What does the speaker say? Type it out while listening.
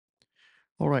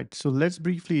All right, so let's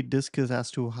briefly discuss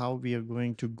as to how we are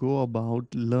going to go about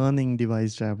learning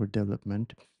device driver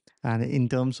development and in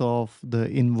terms of the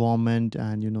environment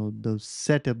and the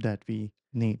setup that we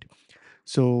need.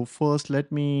 So first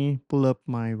let me pull up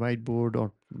my whiteboard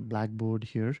or blackboard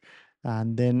here,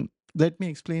 and then let me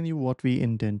explain you what we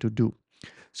intend to do.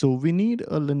 So we need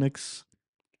a Linux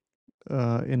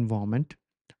environment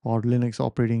or Linux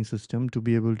operating system to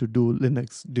be able to do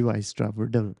Linux device driver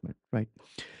development, right?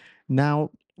 Now,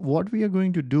 what we are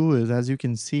going to do is, as you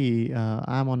can see,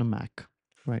 I'm on a Mac,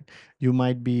 right? You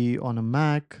might be on a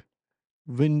Mac,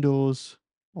 Windows,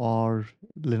 or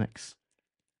Linux.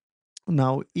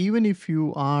 Now, even if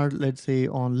you are, let's say,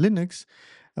 on Linux,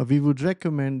 we would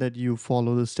recommend that you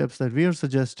follow the steps that we are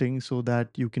suggesting so that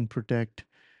you can protect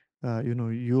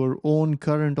your own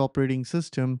current operating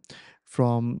system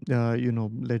from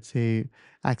let's say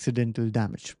accidental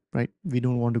damage, right? We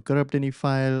don't want to corrupt any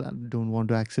file, don't want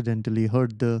to accidentally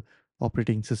hurt the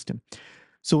operating system.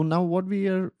 So now what we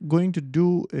are going to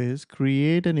do is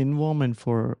create an environment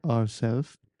for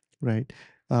ourselves, right?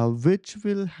 Which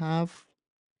will have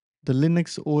the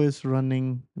Linux OS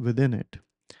running within it,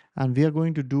 and we are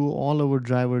going to do all our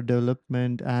driver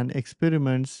development and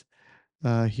experiments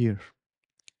here,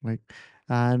 right?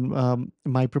 And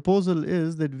my proposal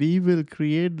is that we will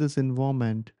create this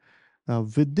environment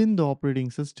within the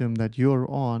operating system that you're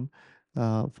on.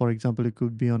 For example, it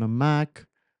could be on a Mac,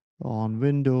 on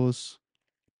Windows,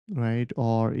 right?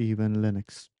 Or even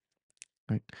Linux,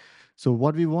 right? So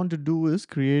what we want to do is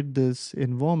create this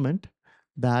environment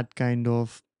that kind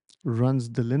of runs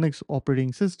the Linux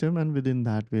operating system, and within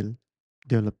that we'll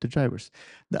develop the drivers.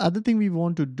 The other thing we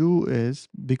want to do is,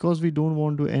 because we don't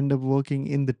want to end up working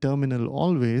in the terminal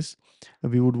always,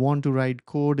 we would want to write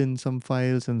code in some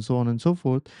files and so on and so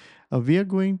forth. We are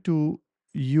going to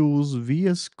use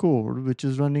VS Code, which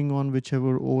is running on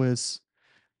whichever OS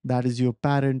that is your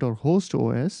parent or host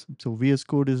OS. So VS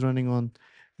Code is running on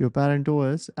your parent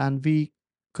OS, and we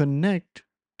connect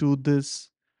to this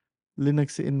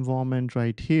Linux environment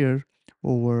right here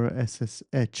over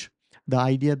SSH. The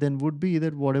idea then would be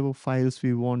that whatever files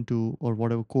we want to, or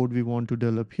whatever code we want to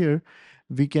develop here,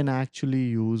 we can actually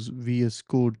use VS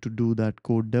Code to do that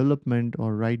code development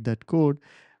or write that code.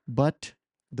 But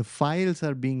the files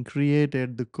are being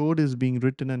created, the code is being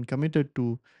written and committed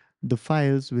to the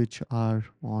files which are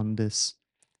on this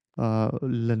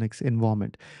Linux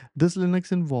environment. This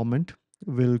Linux environment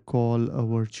will call a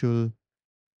virtual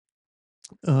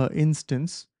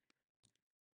instance,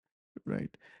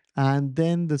 right? And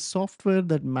then the software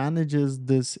that manages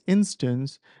this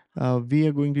instance, we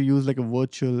are going to use like a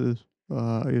virtual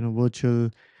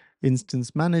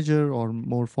instance manager, or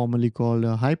more formally called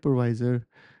a hypervisor.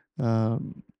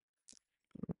 Um,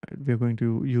 we're going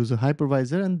to use a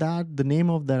hypervisor, and that the name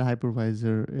of that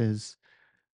hypervisor is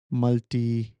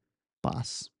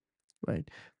multi-pass,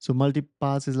 right? So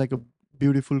multi-pass is like a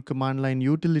beautiful command line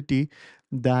utility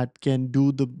that can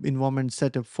do the environment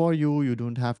setup for you. You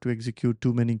don't have to execute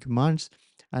too many commands.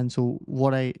 And so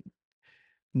what I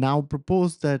now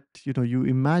propose that you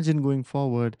imagine going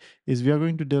forward is, we are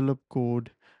going to develop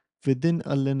code within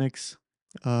a Linux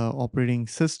operating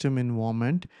system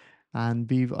environment, and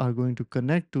we are going to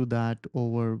connect to that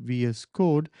over VS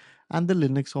Code, and the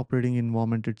Linux operating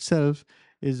environment itself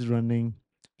is running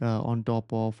on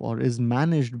top of, or is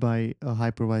managed by, a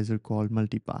hypervisor called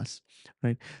multipass,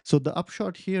 right? So the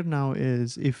upshot here now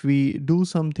is, if we do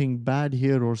something bad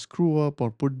here or screw up or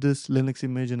put this Linux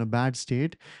image in a bad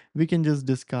state, we can just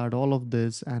discard all of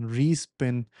this and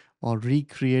respin or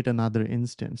recreate another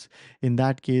instance. In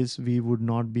that case, we would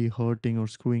not be hurting or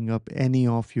screwing up any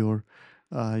of your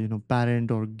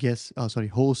parent or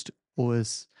host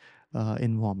OS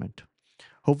environment.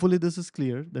 Hopefully this is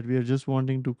clear, that we are just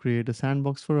wanting to create a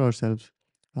sandbox for ourselves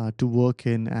to work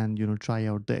in and try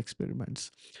out the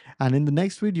experiments. And in the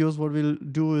next videos, what we'll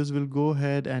do is, we'll go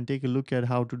ahead and take a look at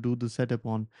how to do the setup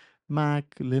on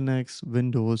Mac, Linux,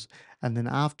 Windows, and then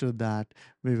after that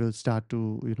we will start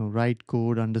to write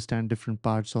code, understand different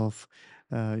parts of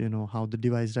how the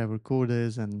device driver code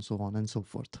is, and so on and so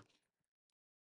forth.